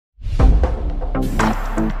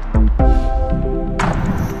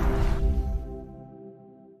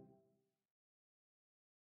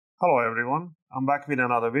Hello everyone, I'm back with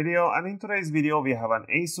another video, and in today's video we have an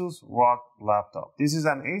ASUS ROG laptop. This is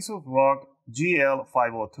an ASUS ROG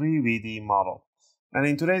GL503VD model. And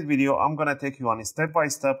in today's video I'm going to take you on step by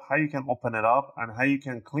step how you can open it up and how you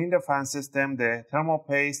can clean the fan system, the thermal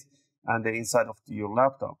paste, and the inside of your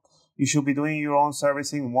laptop. You should be doing your own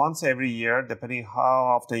servicing once every year depending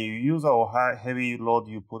how often you use or how heavy load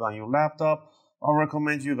you put on your laptop. I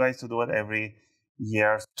recommend you guys to do it every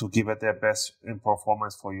years to give it their best in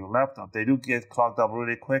performance for your laptop. They do get clogged up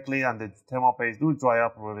really quickly and the thermal paste do dry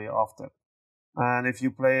up really often. And if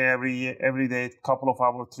you play every day, couple of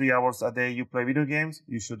hours, 3 hours a day, you play video games,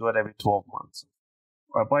 you should do it every 12 months.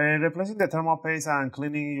 By replacing the thermal paste and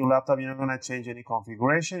cleaning your laptop, you're not going to change any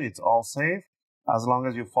configuration. It's all safe as long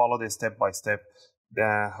as you follow the step by step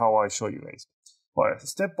how I show you guys. But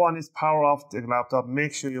step one is power off the laptop.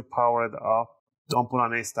 Make sure you power it off. Don't put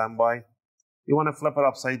on a standby. You want to flip it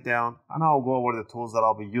upside down, and I'll go over the tools that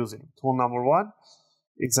I'll be using. Tool number one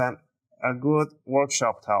is a good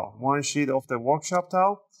workshop towel. One sheet of the workshop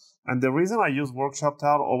towel. And the reason I use workshop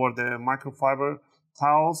towel over the microfiber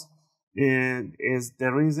towels is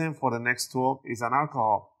the reason for the next tool is an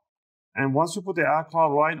alcohol. And once you put the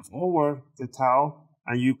alcohol right over the towel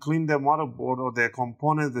and you clean the motherboard or the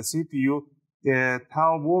components, the CPU, the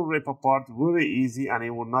towel will rip apart really easy and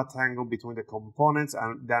it will not tangle between the components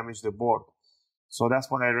and damage the board. So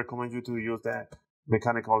that's why I recommend you to use that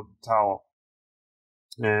mechanical towel,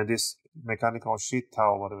 this mechanical sheet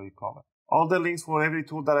towel, whatever you call it. All the links for every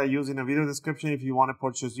tool that I use in the video description if you want to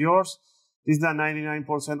purchase yours. This is the 99%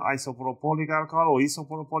 isopropylic alcohol or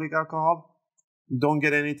isopropylic alcohol. Don't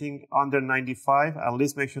get anything under 95, at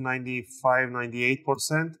least make sure 95,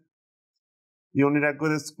 98%. You'll need a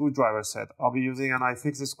good screwdriver set. I'll be using an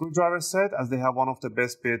UFIXTEK screwdriver set as they have one of the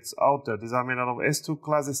best bits out there. These are made out of S2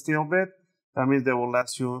 class steel bit. That means they will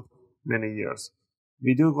last you many years.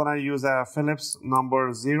 We do gonna use a Phillips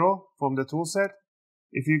number 0 from the tool set.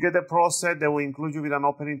 If you get a Pro set, they will include you with an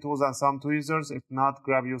opening tools and some tweezers. If not,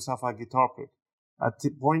 grab yourself a guitar pick. A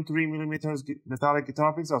 0.3mm metallic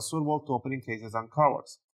guitar picks are suitable to opening cases and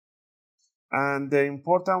covers. And the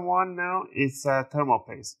important one now is thermal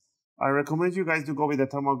paste. I recommend you guys to go with the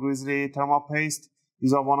Thermal Grizzly thermal paste.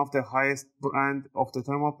 These are one of the highest brand of the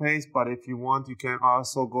thermal paste, but if you want, you can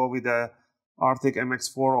also go with the Arctic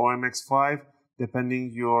MX4 or MX5,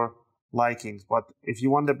 depending your likings. But if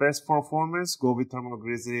you want the best performance, go with Thermal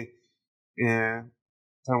Grizzly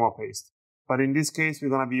thermal paste. But in this case, we're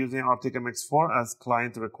going to be using Arctic MX4 as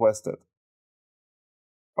client requested.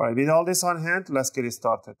 Alright, with all this on hand, let's get it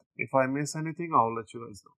started. If I miss anything, I'll let you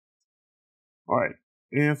guys know.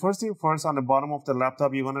 Alright, first thing first, on the bottom of the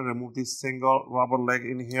laptop, you're going to remove this single rubber leg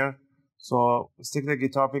in here. So stick the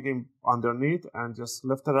guitar pick in underneath and just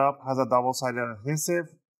lift it up. Has a double-sided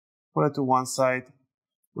adhesive. Put it to one side.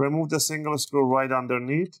 Remove the single screw right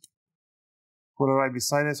underneath. Put it right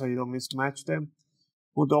beside it so you don't mismatch them.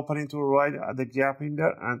 Put the opening tool right at the gap in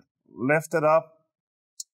there and lift it up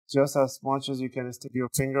just as much as you can. Stick your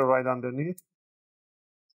finger right underneath.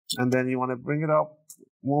 And then you want to bring it up,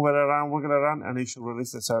 move it around, wiggle it around, and you should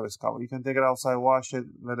release the service cover. You can take it outside, wash it,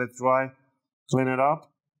 let it dry, clean it up.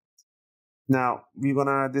 Now, we're going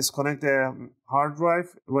to disconnect the hard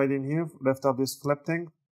drive right in here. Lift up this flip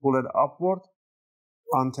thing, pull it upward,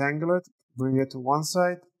 untangle it, bring it to one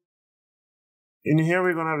side. In here,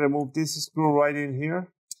 we're going to remove this screw right in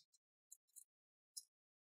here.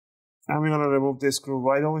 And we're going to remove this screw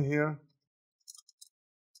right over here.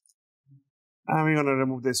 And we're going to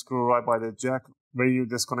remove this screw right by the jack where you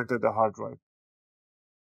disconnected the hard drive.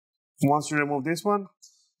 Once you remove this one,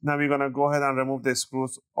 now we're going to go ahead and remove the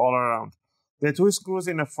screws all around. The two screws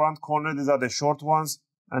in the front corner, these are the short ones,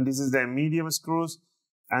 and this is the medium screws,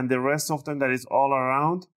 and the rest of them that is all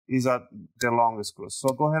around is the long screws. So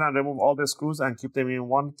go ahead and remove all the screws and keep them in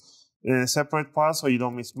one separate pile so you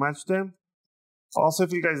don't mismatch them. Also,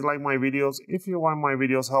 if you guys like my videos, if you want my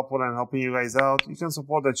videos helpful and helping you guys out, you can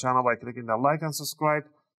support the channel by clicking the like and subscribe.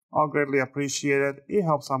 I'll greatly appreciate it. It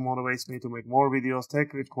helps and motivates me to make more videos,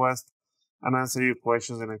 take requests, and answer your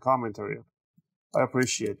questions in the commentary. I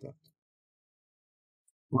appreciate that.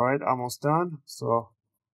 Alright, almost done. So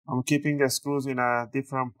I'm keeping the screws in a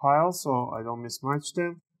different pile so I don't mismatch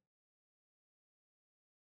them.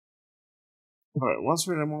 Alright, once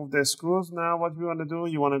we remove the screws, now what we want to do,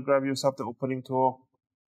 you want to grab yourself the opening tool.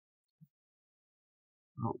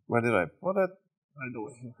 Oh, where did I put it? Right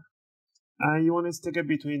over here. And you want to stick it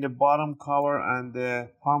between the bottom cover and the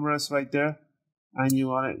palm rest right there. And you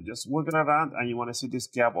want to just wiggle around and you want to see this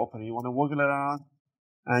gap open. You want to wiggle around.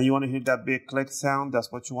 And you want to hear that big click sound.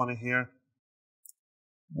 That's what you want to hear.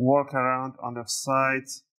 Work around on the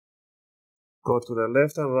sides. go to the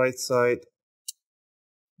left and right side.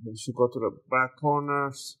 You should go to the back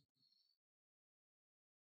corners.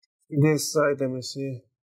 This side, let me see,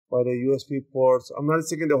 by the USB ports. I'm not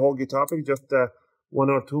sticking the whole guitar pick, just the 1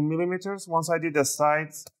 or 2 millimeters. Once I did the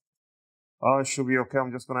sides, it should be okay.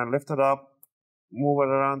 I'm just gonna lift it up, move it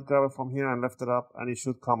around, grab it from here and lift it up, and it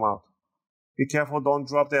should come out. Be careful, don't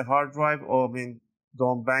drop the hard drive, or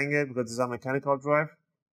don't bang it because it's a mechanical drive.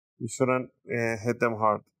 You shouldn't hit them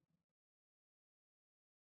hard.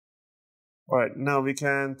 Alright, now we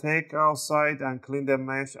can take outside and clean the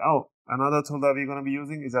mesh. Oh, another tool that we're going to be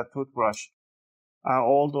using is a toothbrush. An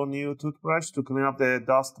old or new toothbrush to clean up the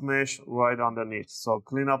dust mesh right underneath. So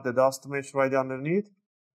clean up the dust mesh right underneath.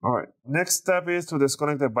 Alright, next step is to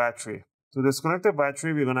disconnect the battery. To disconnect the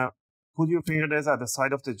battery, we're going to put your fingertips at the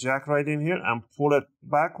side of the jack right in here and pull it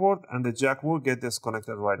backward, and the jack will get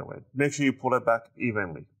disconnected right away. Make sure you pull it back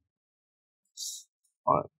evenly.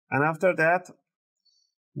 Alright, and after that,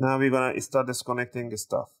 now we're gonna start disconnecting the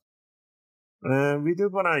stuff. We're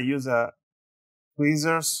gonna use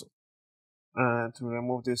tweezers to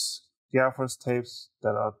remove these gaffer's tapes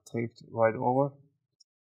that are taped right over.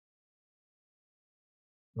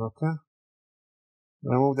 Okay.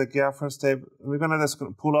 Remove the gaffer's tape. We're gonna just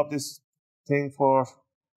pull up this thing for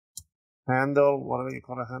handle, whatever you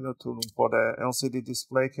call a handle tool for the LCD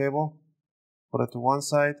display cable. Put it to one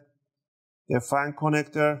side. The fan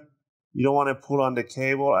connector. You don't want to pull on the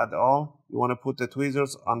cable at all. You want to put the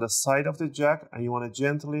tweezers on the side of the jack, and you want to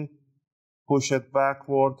gently push it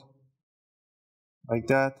backward like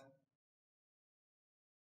that.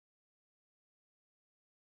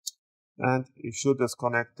 And you should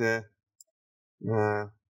disconnect the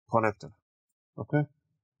connector. Okay.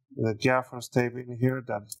 The gaffer's tape in here,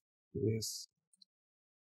 that is,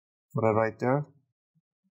 put it right there.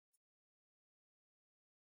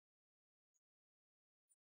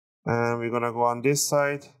 And we're gonna go on this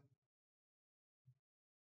side.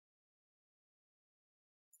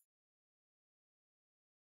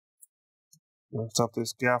 Lift up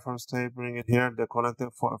this gaffer's tape, bring it here. The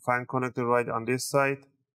connector for fan connector right on this side.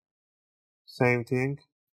 Same thing.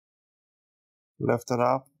 Lift it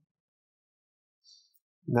up.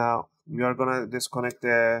 Now we are gonna disconnect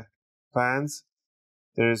the fans.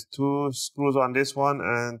 There is 2 screws on this one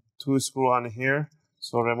and 2 screws on here.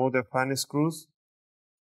 So remove the fan screws.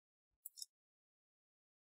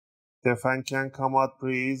 The fan can come out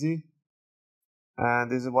pretty easy. And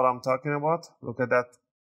this is what I'm talking about. Look at that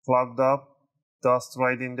clogged up dust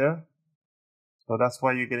right in there. So that's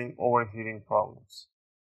why you're getting overheating problems.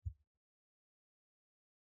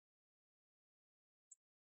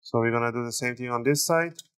 So we're gonna do the same thing on this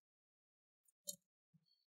side.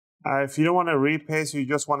 If you don't want to repaste, you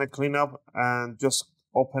just want to clean up, and just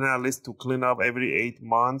open a list to clean up every 8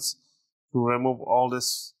 months to remove all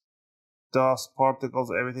this dust,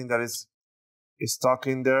 particles, everything that is stuck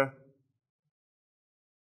in there.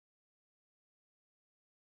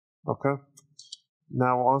 Okay.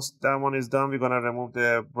 Now once that one is done, we're gonna remove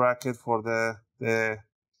the bracket for the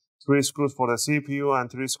 3 screws for the CPU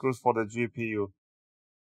and 3 screws for the GPU.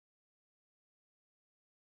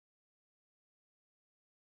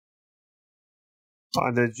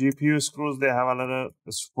 The GPU screws, they have a little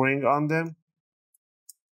spring on them,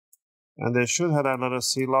 and they should have a little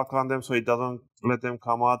C-lock on them so it doesn't let them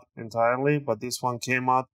come out entirely, but this one came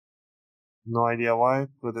out. No idea why,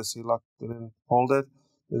 but the C-lock didn't hold it.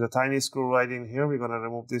 There's a tiny screw right in here. We're going to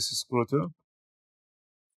remove this screw too.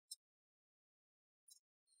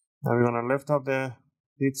 Now we're going to lift up the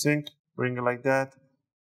heatsink, bring it like that,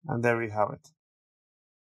 and there we have it.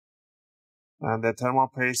 And the thermal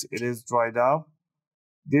paste, it is dried out.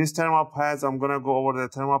 These thermal pads, I'm going to go over the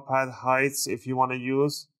thermal pad heights if you want to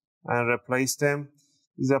use and replace them.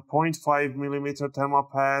 These are 0.5 millimeter thermal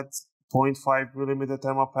pads, 0.5 millimeter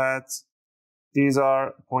thermal pads. These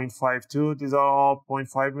are 0.52. These are all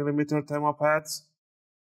 0.5 millimeter thermal pads.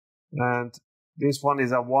 And this one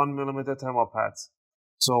is a 1 millimeter thermal pads.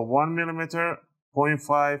 So 1 millimeter,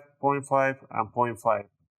 0.5, 0.5, and 0.5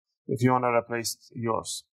 if you want to replace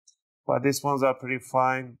yours. But these ones are pretty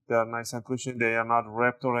fine. They are nice and cushiony. They are not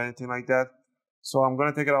ripped or anything like that. So I'm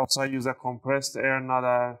going to take it outside, use a compressed air, not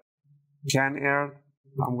a can air.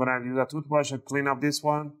 I'm going to use a toothbrush and clean up this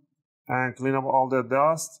one and clean up all the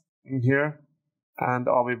dust in here. And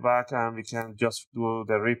I'll be back and we can just do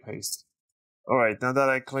the repaste. Alright, now that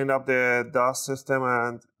I cleaned up the dust system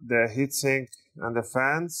and the heatsink and the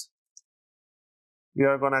fans, we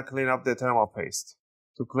are going to clean up the thermal paste.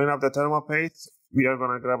 To clean up the thermal paste, we are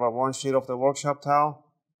going to grab one sheet of the workshop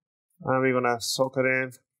towel and we're going to soak it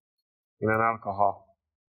in an alcohol.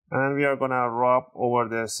 And we are going to rub over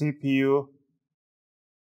the CPU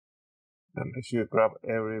And make sure you grab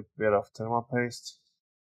every bit of thermal paste.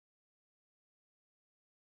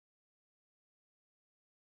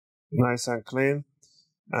 Nice and clean.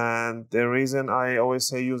 And the reason I always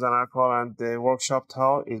say use an alcohol and the workshop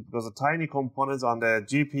towel is because the tiny components on the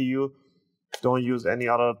GPU, don't use any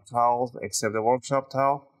other towels except the workshop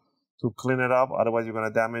towel to clean it up. Otherwise, you're going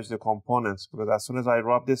to damage the components. Because as soon as I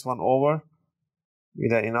rub this one over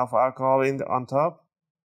with enough alcohol on top,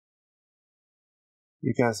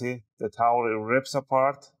 you can see the towel rips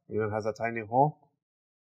apart, even has a tiny hole,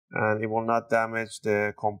 and it will not damage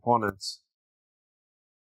the components.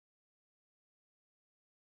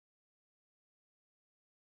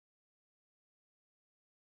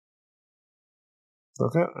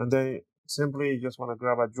 Okay, and then simply you just want to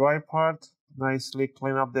grab a dry part, nicely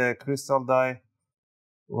clean up the crystal die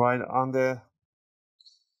right on the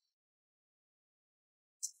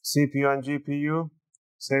CPU and GPU.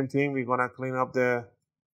 Same thing, we're gonna clean up the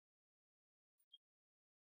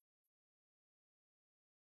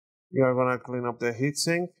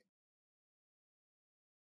heatsink.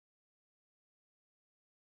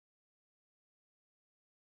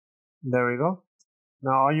 There we go.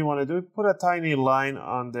 Now all you want to do is put a tiny line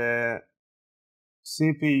on the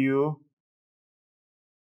CPU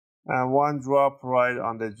and one drop right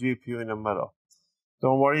on the GPU in the middle.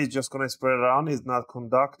 Don't worry, it's just going to spread around. It's not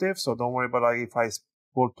conductive, so don't worry about if I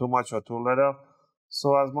put too much or too little.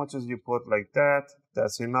 So as much as you put like that,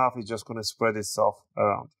 that's enough. It's just going to spread itself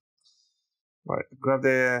around. All right, grab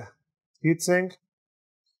the heatsink,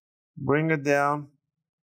 bring it down.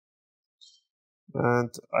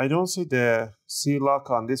 And I don't see the C-lock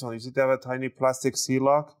on this one. You see they have a tiny plastic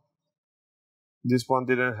C-lock. This one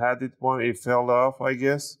didn't have it one. It fell off, I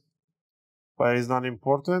guess. But it's not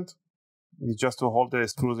important. It's just to hold the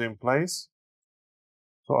screws in place.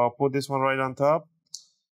 So I'll put this one right on top.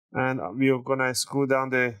 And we're going to screw down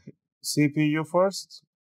the CPU first.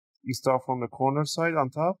 You start from the corner side on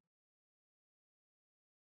top.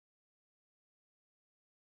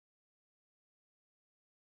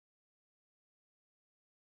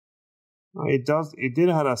 It did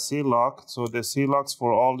have a C-lock, so the C-locks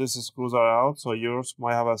for all these screws are out, so yours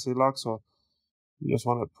might have a C-lock, so you just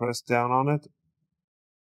want to press down on it.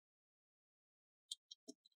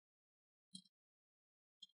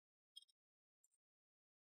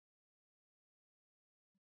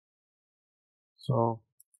 So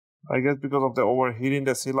I guess because of the overheating,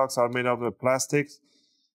 the C-locks are made of the plastics.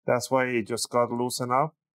 That's why it just got loosened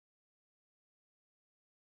up.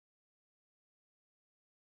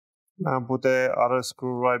 And put the other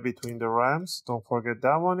screw right between the rams. Don't forget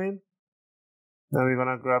that one in. Now we're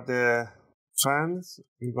gonna grab the fans.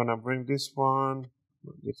 We're gonna bring this one.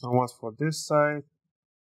 This one was for this side.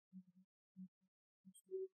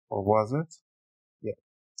 Or was it? Yeah.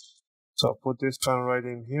 So put this fan right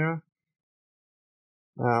in here.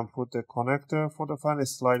 And put the connector for the fan.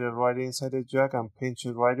 Slide it right inside the jack and pinch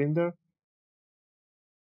it right in there.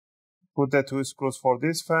 Put the two screws for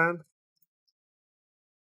this fan.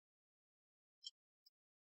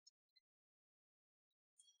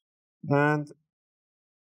 And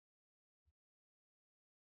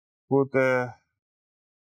put the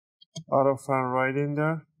other fan right in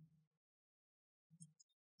there.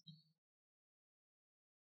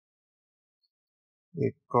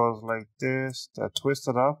 It goes like this. That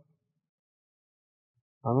twisted up.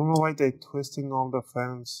 I don't know why they're twisting all the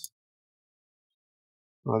fans.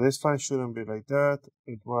 No, this fan shouldn't be like that.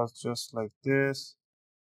 It was just like this.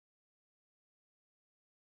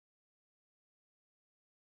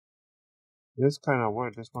 This kind of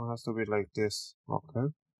weird. This one has to be like this.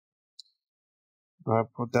 Okay. I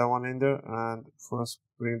put that one in there and first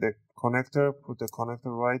bring the connector. Put the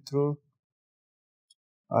connector right through.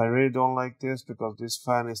 I really don't like this because this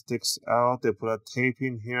fan sticks out. They put a tape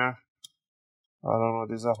in here. I don't know.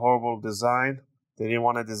 This is a horrible design. They didn't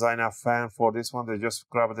want to design a fan for this one. They just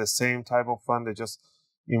grabbed the same type of fan. They just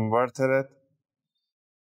inverted it.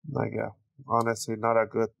 Like, yeah, honestly, not a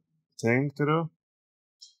good thing to do.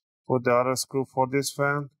 Put the other screw for this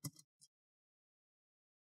fan.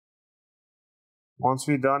 Once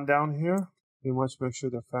we're done down here, pretty much make sure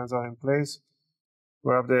the fans are in place.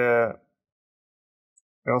 Grab the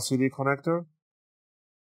LCD connector.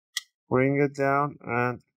 Bring it down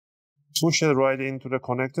and push it right into the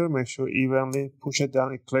connector. Make sure evenly push it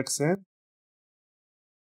down. It clicks in.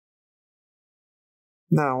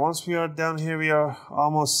 Now, once we are down here, we are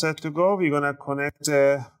almost set to go. We're going to connect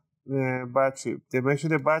the battery. Make sure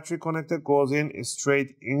the battery connector goes in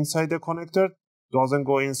straight inside the connector. Doesn't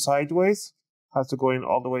go in sideways. Has to go in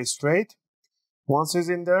all the way straight. Once it's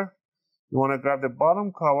in there, you want to grab the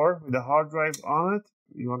bottom cover with the hard drive on it.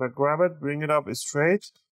 You want to grab it, bring it up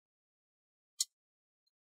straight.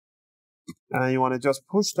 And you want to just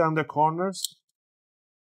push down the corners.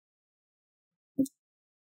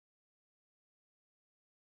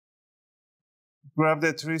 Grab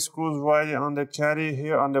the 3 screws right on the caddy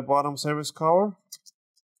here on the bottom service cover.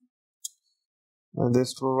 And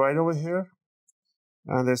this screw right over here.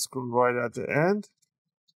 And the screw right at the end.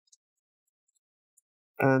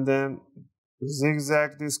 And then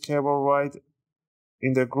zigzag this cable right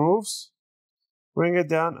in the grooves. Bring it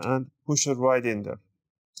down and push it right in there.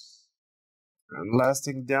 And last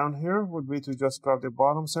thing down here would be to just grab the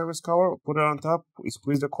bottom service cover, put it on top,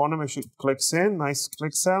 squeeze the corner, make sure it clicks in, nice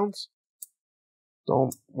click sounds.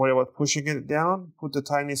 Don't worry about pushing it down. Put the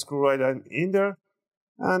tiny screw right in there,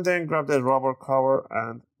 and then grab the rubber cover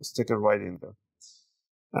and stick it right in there.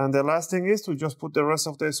 And the last thing is to just put the rest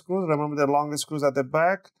of the screws. Remember, the longest screws at the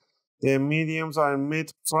back, the mediums are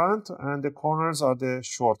mid front, and the corners are the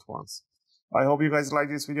short ones. I hope you guys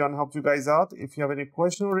liked this video and helped you guys out. If you have any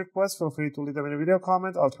question or requests, feel free to leave them in a video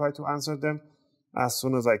comment. I'll try to answer them as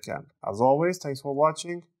soon as I can. As always, thanks for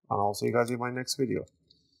watching, and I'll see you guys in my next video.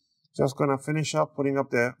 Just gonna finish up putting up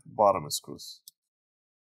the bottom screws.